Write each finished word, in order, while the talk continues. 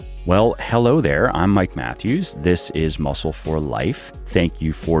Well, hello there. I'm Mike Matthews. This is Muscle for Life. Thank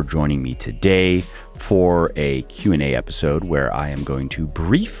you for joining me today for a Q&A episode where I am going to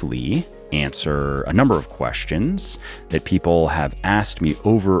briefly answer a number of questions that people have asked me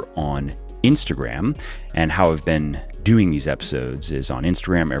over on Instagram. And how I've been doing these episodes is on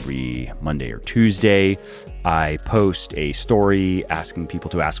Instagram every Monday or Tuesday. I post a story asking people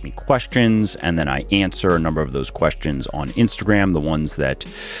to ask me questions, and then I answer a number of those questions on Instagram, the ones that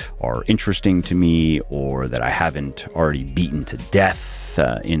are interesting to me or that I haven't already beaten to death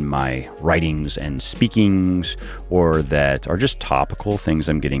in my writings and speakings, or that are just topical things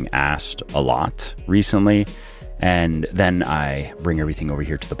I'm getting asked a lot recently. And then I bring everything over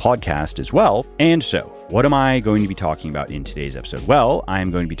here to the podcast as well. And so, what am I going to be talking about in today's episode? Well,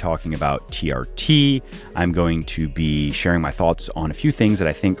 I'm going to be talking about TRT. I'm going to be sharing my thoughts on a few things that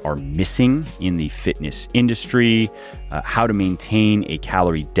I think are missing in the fitness industry, how to maintain a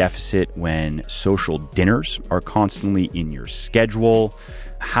calorie deficit when social dinners are constantly in your schedule,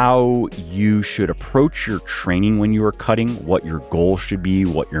 how you should approach your training when you are cutting, what your goal should be,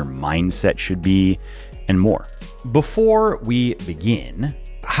 what your mindset should be, and more. Before we begin,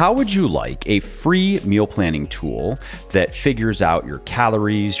 how would you like a free meal planning tool that figures out your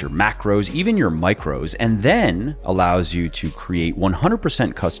calories, your macros, even your micros, and then allows you to create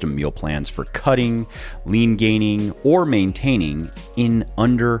 100% custom meal plans for cutting, lean gaining, or maintaining in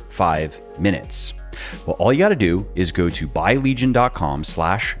under 5 minutes? Well, all you got to do is go to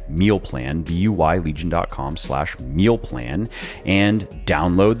buylegion.com/mealplan, buylegion.com/mealplan, and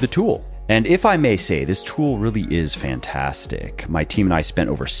download the tool. And if I may say, this tool really is fantastic. My team and I spent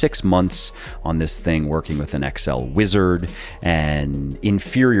over 6 months on this thing working with an Excel wizard, and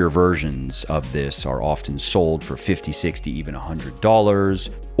inferior versions of this are often sold for $50, $60, even $100.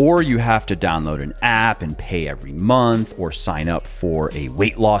 Or you have to download an app and pay every month, or sign up for a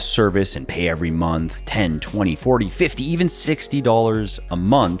weight loss service and pay every month $10, $20, $40, $50, even $60 a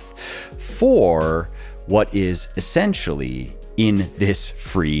month for what is essentially in this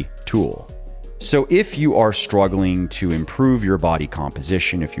free tool. So if you are struggling to improve your body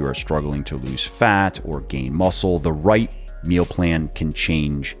composition, if you are struggling to lose fat or gain muscle, the right meal plan can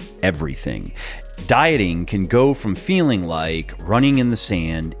change everything. Dieting can go from feeling like running in the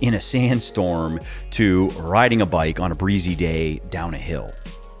sand in a sandstorm to riding a bike on a breezy day down a hill.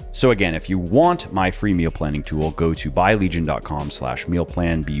 So again, if you want my free meal planning tool, go to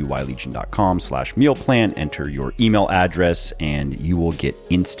buylegion.com/mealplan, buylegion.com/mealplan, enter your email address, and you will get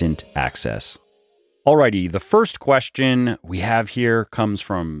instant access. Alrighty, the first question we have here comes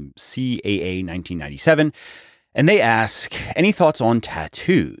from CAA 1997, and they ask, any thoughts on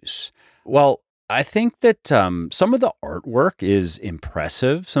tattoos? Well, I think that some of the artwork is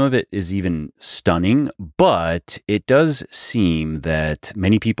impressive. Some of it is even stunning, but it does seem that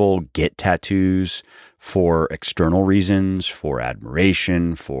many people get tattoos for external reasons, for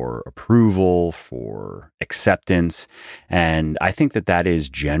admiration, for approval, for acceptance. And I think that that is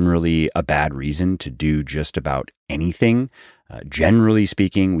generally a bad reason to do just about anything. Generally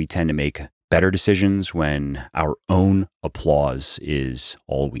speaking, we tend to make better decisions when our own applause is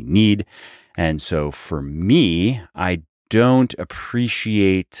all we need. And so for me, I don't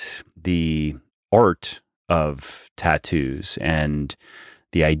appreciate the art of tattoos, and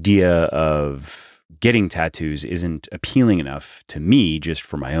the idea of getting tattoos isn't appealing enough to me just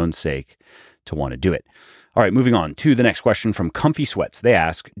for my own sake to want to do it. All right, moving on to the next question from Comfy Sweats. They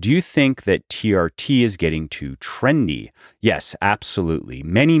ask, do you think that TRT is getting too trendy? Yes, absolutely.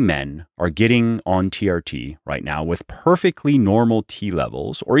 Many men are getting on TRT right now with perfectly normal T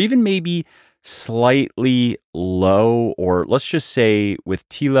levels, or even maybe slightly low, or let's just say with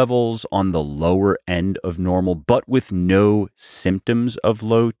T levels on the lower end of normal, but with no symptoms of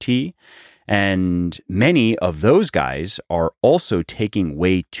low T. And many of those guys are also taking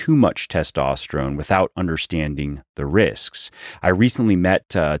way too much testosterone without understanding the risks. I recently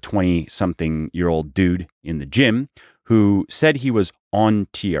met a 20-something-year-old dude in the gym who said he was on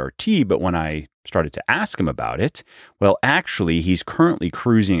TRT, but when I started to ask him about it, well, actually, he's currently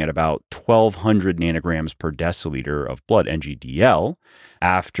cruising at about 1,200 nanograms per deciliter of blood, NGDL,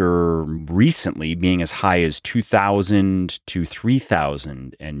 after recently being as high as 2,000 to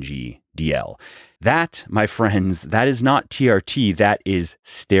 3,000 NGDL. That, my friends, that is not TRT, that is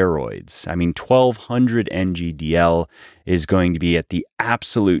steroids. I mean, 1,200 NGDL is going to be at the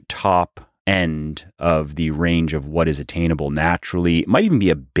absolute top end of the range of what is attainable naturally. It might even be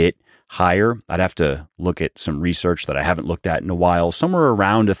a bit higher. I'd have to look at some research that I haven't looked at in a while. Somewhere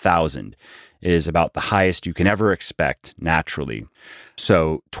around 1,000 is about the highest you can ever expect naturally.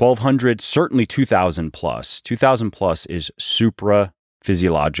 So 1,200, certainly 2,000 plus. 2,000 plus is supra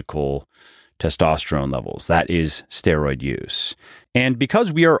physiological testosterone levels. That is steroid use. And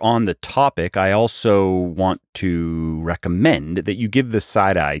because we are on the topic, I also want to recommend that you give the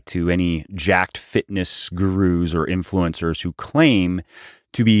side eye to any jacked fitness gurus or influencers who claim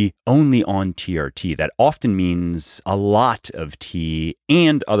to be only on TRT. That often means a lot of tea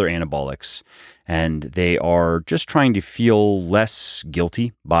and other anabolics. And they are just trying to feel less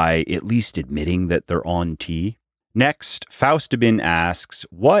guilty by at least admitting that they're on tea. Next, Faustabin asks,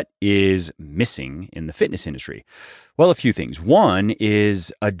 what is missing in the fitness industry? Well, a few things. One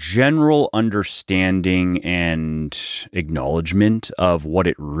is a general understanding and acknowledgement of what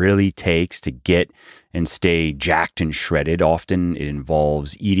it really takes to get and stay jacked and shredded. Often it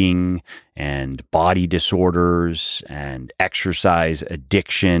involves eating and body disorders and exercise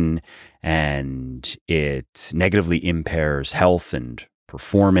addiction, and it negatively impairs health and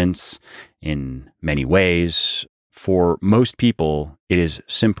performance in many ways. For most people, it is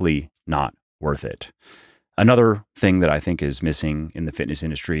simply not worth it. Another thing that I think is missing in the fitness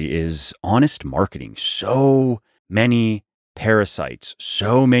industry is honest marketing. So many parasites,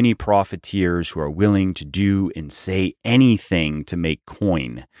 so many profiteers who are willing to do and say anything to make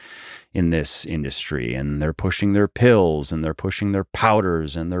coin in this industry. And they're pushing their pills and they're pushing their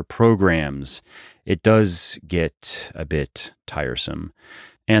powders and their programs. It does get a bit tiresome.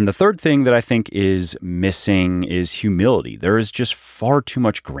 And the third thing that I think is missing is humility. There is just far too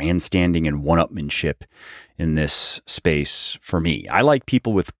much grandstanding and one-upmanship in this space for me. I like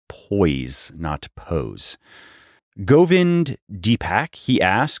people with poise, not pose. Govind Deepak, he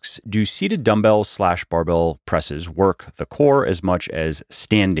asks, do seated dumbbell/barbell presses work the core as much as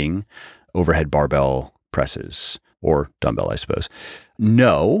standing overhead barbell presses? Or dumbbell, I suppose.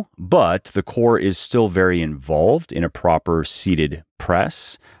 No, but the core is still very involved in a proper seated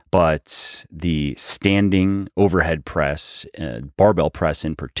press. But the standing overhead press, barbell press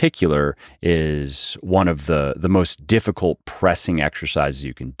in particular, is one of the most difficult pressing exercises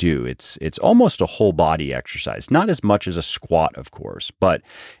you can do. It's almost a whole body exercise, not as much as a squat, of course, but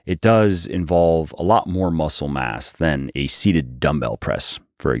it does involve a lot more muscle mass than a seated dumbbell press,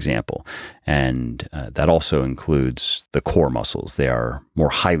 for example. And that also includes the core muscles. They are more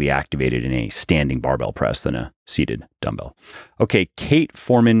highly activated in a standing barbell press than a seated dumbbell. Okay, Kate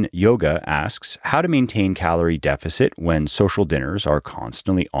Foreman Yoga asks, how to maintain calorie deficit when social dinners are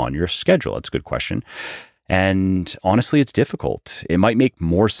constantly on your schedule? That's a good question. And honestly, it's difficult. It might make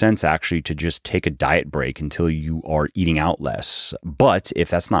more sense actually to just take a diet break until you are eating out less. But if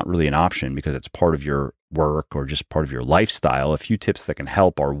that's not really an option because it's part of your work or just part of your lifestyle, a few tips that can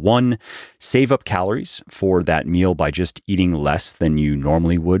help are: one, save up calories for that meal by just eating less than you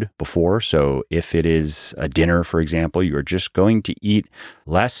normally would before. So if it is a dinner, for example, you're just going to eat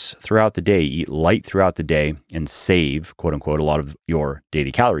less throughout the day, eat light throughout the day, and save, quote unquote, a lot of your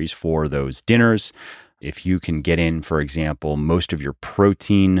daily calories for those dinners. If you can get in, for example, most of your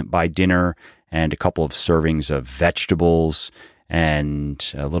protein by dinner and a couple of servings of vegetables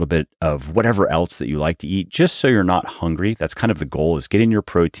and a little bit of whatever else that you like to eat, just so you're not hungry. That's kind of the goal, is get in your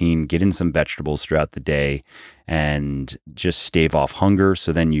protein, get in some vegetables throughout the day, and just stave off hunger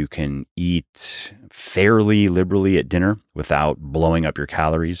so then you can eat fairly liberally at dinner without blowing up your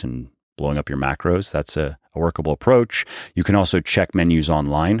calories and blowing up your macros. That's a workable approach. You can also check menus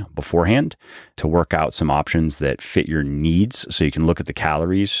online beforehand to work out some options that fit your needs, so you can look at the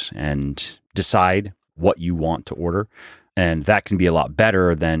calories and decide what you want to order. And that can be a lot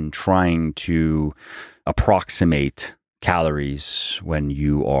better than trying to approximate calories when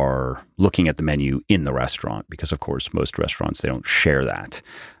you are looking at the menu in the restaurant, because of course most restaurants, they don't share that.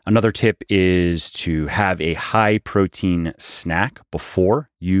 Another tip is to have a high protein snack before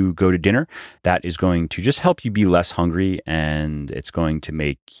you go to dinner. That is going to just help you be less hungry, and it's going to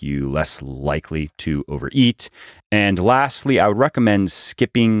make you less likely to overeat. And lastly, I would recommend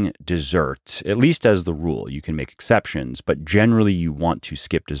skipping dessert, at least as the rule. You can make exceptions, but generally you want to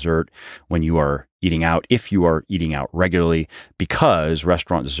skip dessert when you are eating out, if you are eating out regularly, because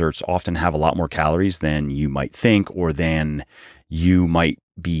restaurant desserts often have a lot more calories than you might think, or than you might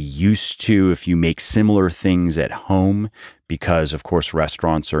be used to if you make similar things at home, because of course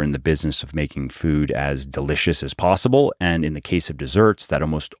restaurants are in the business of making food as delicious as possible. And in the case of desserts, that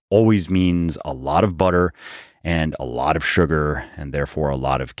almost always means a lot of butter and a lot of sugar, and therefore a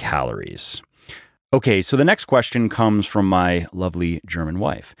lot of calories. Okay, so the next question comes from my lovely German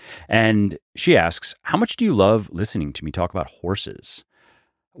wife, and she asks, how much do you love listening to me talk about horses?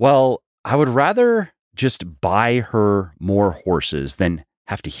 Well, I would rather just buy her more horses than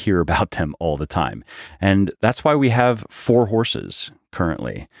have to hear about them all the time. And that's why we have 4 horses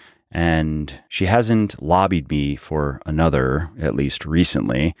currently. and she hasn't lobbied me for another, at least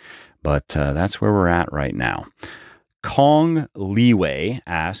recently, but that's where we're at right now. Kong Leeway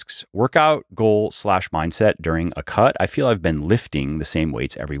asks, workout goal/mindset during a cut. I feel I've been lifting the same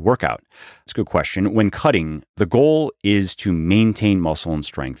weights every workout. It's a good question. When cutting, the goal is to maintain muscle and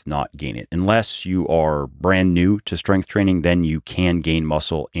strength, not gain it. Unless you are brand new to strength training, then you can gain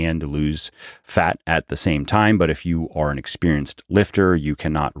muscle and lose fat at the same time. But if you are an experienced lifter, you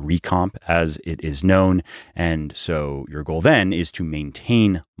cannot recomp, as it is known. And so your goal then is to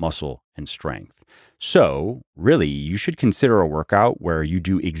maintain muscle and strength. So really, you should consider a workout where you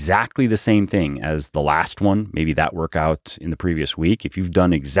do exactly the same thing as the last one, maybe that workout in the previous week. If you've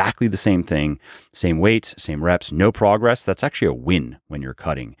done exactly the same thing, same weights, same reps, no progress, that's actually a win when you're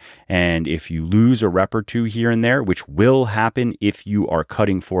cutting. And if you lose a rep or two here and there, which will happen if you are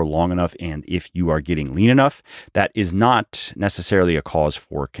cutting for long enough and if you are getting lean enough, that is not necessarily a cause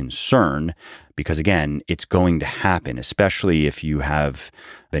for concern. Because again, it's going to happen, especially if you have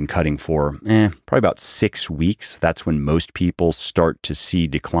been cutting for probably about 6 weeks. That's when most people start to see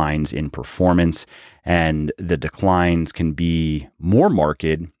declines in performance. And the declines can be more marked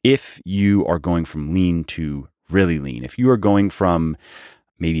if you are going from lean to really lean. If you are going from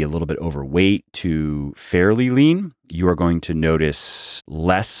maybe a little bit overweight to fairly lean, you are going to notice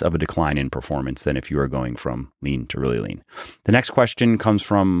less of a decline in performance than if you are going from lean to really lean. The next question comes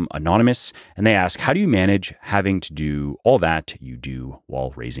from Anonymous, and they ask, how do you manage having to do all that you do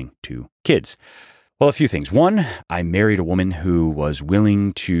while raising 2 kids? Well, a few things. One, I married a woman who was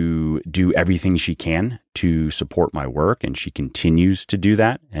willing to do everything she can to support my work, and she continues to do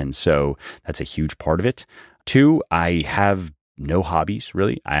that. And so that's a huge part of it. 2, I have no hobbies,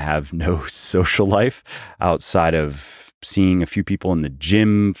 really. I have no social life outside of seeing a few people in the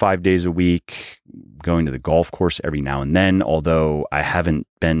gym 5 days a week, going to the golf course every now and then, although I haven't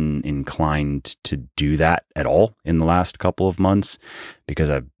been inclined to do that at all in the last couple of months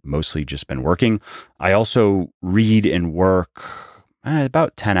because I've mostly just been working. I also read and work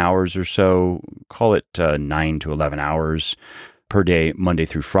about 10 hours or so, call it 9 to 11 hours per day, Monday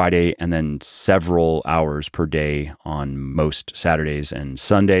through Friday, and then several hours per day on most Saturdays and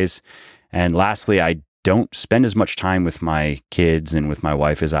Sundays. And lastly, I don't spend as much time with my kids and with my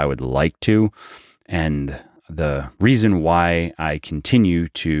wife as I would like to. And the reason why I continue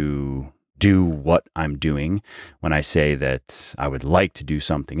to do what I'm doing when I say that I would like to do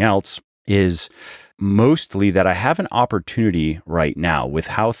something else is mostly that I have an opportunity right now with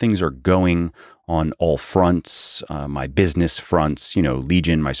how things are going on all fronts, my business fronts,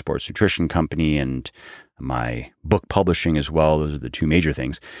 Legion, my sports nutrition company, and my book publishing as well. Those are the 2 major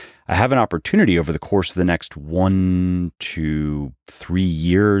things. I have an opportunity over the course of the next 1 to 3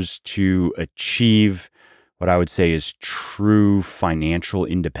 years to achieve what I would say is true financial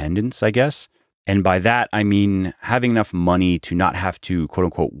independence, I guess. And by that, I mean having enough money to not have to, quote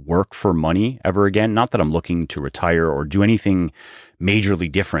unquote, work for money ever again. Not that I'm looking to retire or do anything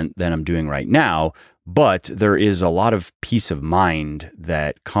majorly different than I'm doing right now, but there is a lot of peace of mind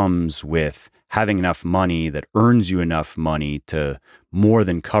that comes with having enough money that earns you enough money to more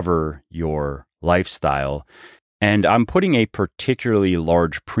than cover your lifestyle. And I'm putting a particularly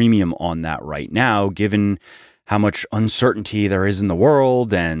large premium on that right now, given how much uncertainty there is in the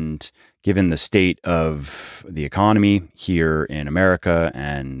world and given the state of the economy here in America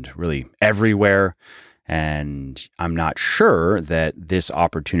and really everywhere. And I'm not sure that this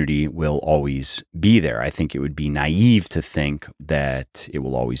opportunity will always be there. I think it would be naive to think that it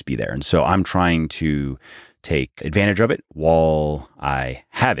will always be there. And so I'm trying to take advantage of it while I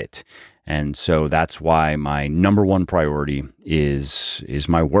have it. And so that's why my number one priority is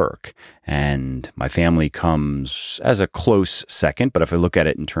my work. And my family comes as a close second. But if I look at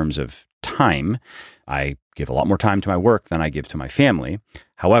it in terms of time, I give a lot more time to my work than I give to my family.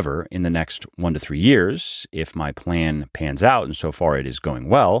 However, in the next 1 to 3 years, if my plan pans out, and so far it is going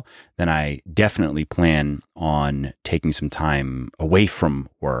well, then I definitely plan on taking some time away from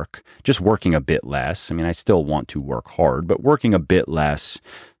work, just working a bit less. I mean, I still want to work hard, but working a bit less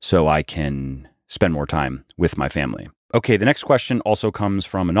so I can spend more time with my family. Okay, the next question also comes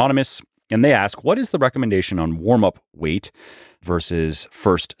from Anonymous, and they ask, what is the recommendation on warm-up weight versus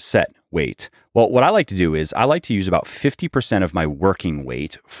first set weight? Well, what I like to do is I like to use about 50% of my working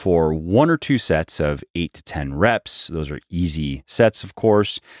weight for 1 or 2 sets of 8 to 10 reps. Those are easy sets, of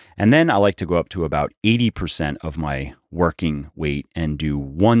course. And then I like to go up to about 80% of my working weight and do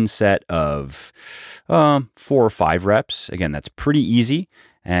 1 set of 4 or 5 reps. Again, that's pretty easy.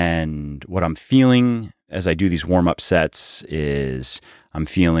 And what I'm feeling as I do these warm-up sets is I'm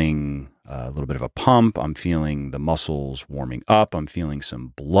feeling a little bit of a pump. I'm feeling the muscles warming up. I'm feeling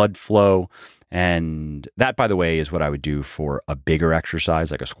some blood flow. And that, by the way, is what I would do for a bigger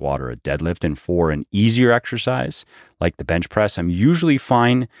exercise like a squat or a deadlift. And for an easier exercise like the bench press, I'm usually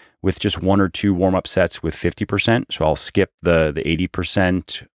fine with just 1 or 2 warm-up sets with 50%. So I'll skip the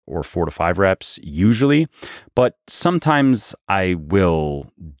 80% or 4 to 5 reps usually. But sometimes I will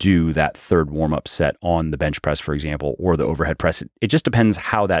do that third warm-up set on the bench press, for example, or the overhead press. It just depends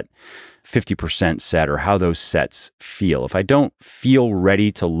how that 50% set or how those sets feel. If I don't feel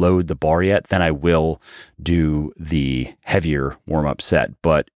ready to load the bar yet, then I will do the heavier warm-up set.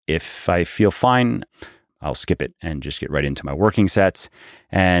 But if I feel fine, I'll skip it and just get right into my working sets.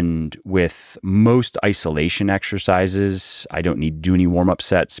 And with most isolation exercises, I don't need to do any warm-up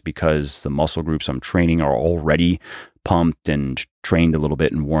sets because the muscle groups I'm training are already pumped and trained a little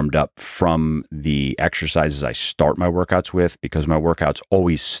bit and warmed up from the exercises I start my workouts with, because my workouts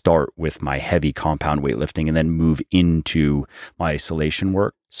always start with my heavy compound weightlifting and then move into my isolation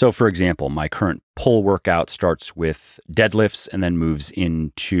work. So for example, my current pull workout starts with deadlifts and then moves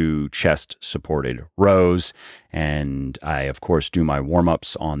into chest supported rows. And I, of course, do my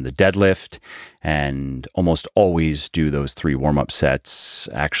warm-ups on the deadlift and almost always do those 3 warm-up sets.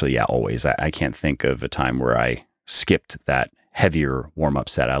 Actually, yeah, always. I can't think of a time where I skipped that heavier warm-up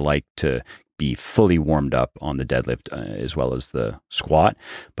set. I like to be fully warmed up on the deadlift as well as the squat.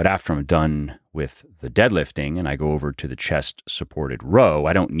 But after I'm done with the deadlifting and I go over to the chest supported row,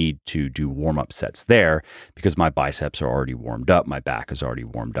 I don't need to do warm-up sets there because my biceps are already warmed up. My back is already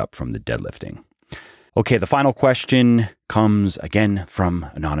warmed up from the deadlifting. Okay, the final question comes again from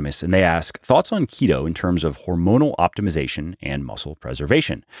Anonymous, and they ask, thoughts on keto in terms of hormonal optimization and muscle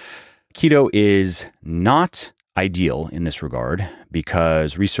preservation? Keto is not ideal in this regard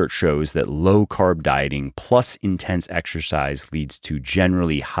because research shows that low-carb dieting plus intense exercise leads to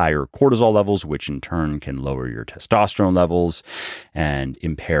generally higher cortisol levels, which in turn can lower your testosterone levels and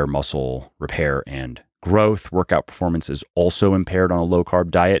impair muscle repair and growth. Workout performance is also impaired on a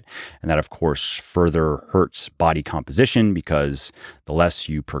low-carb diet, and that, of course, further hurts body composition because the less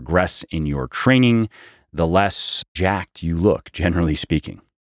you progress in your training, the less jacked you look, generally speaking.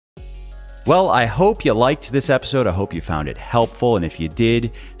 Well, I hope you liked this episode. I hope you found it helpful. And if you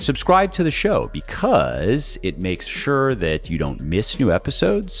did, subscribe to the show because it makes sure that you don't miss new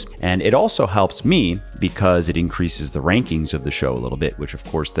episodes. And it also helps me because it increases the rankings of the show a little bit, which of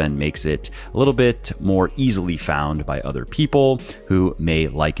course then makes it a little bit more easily found by other people who may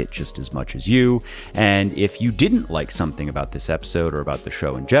like it just as much as you. And if you didn't like something about this episode or about the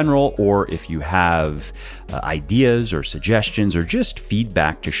show in general, or if you have ideas or suggestions or just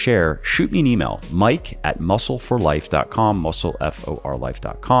feedback to share, shoot me an email, mike@muscleforlife.com,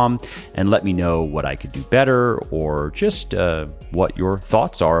 muscleforlife.com, and let me know what I could do better or just what your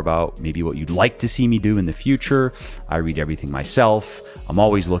thoughts are about maybe what you'd like to see me do in the future. I read everything myself. I'm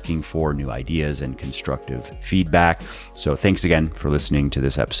always looking for new ideas and constructive feedback. So thanks again for listening to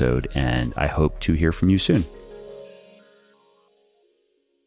this episode, and I hope to hear from you soon.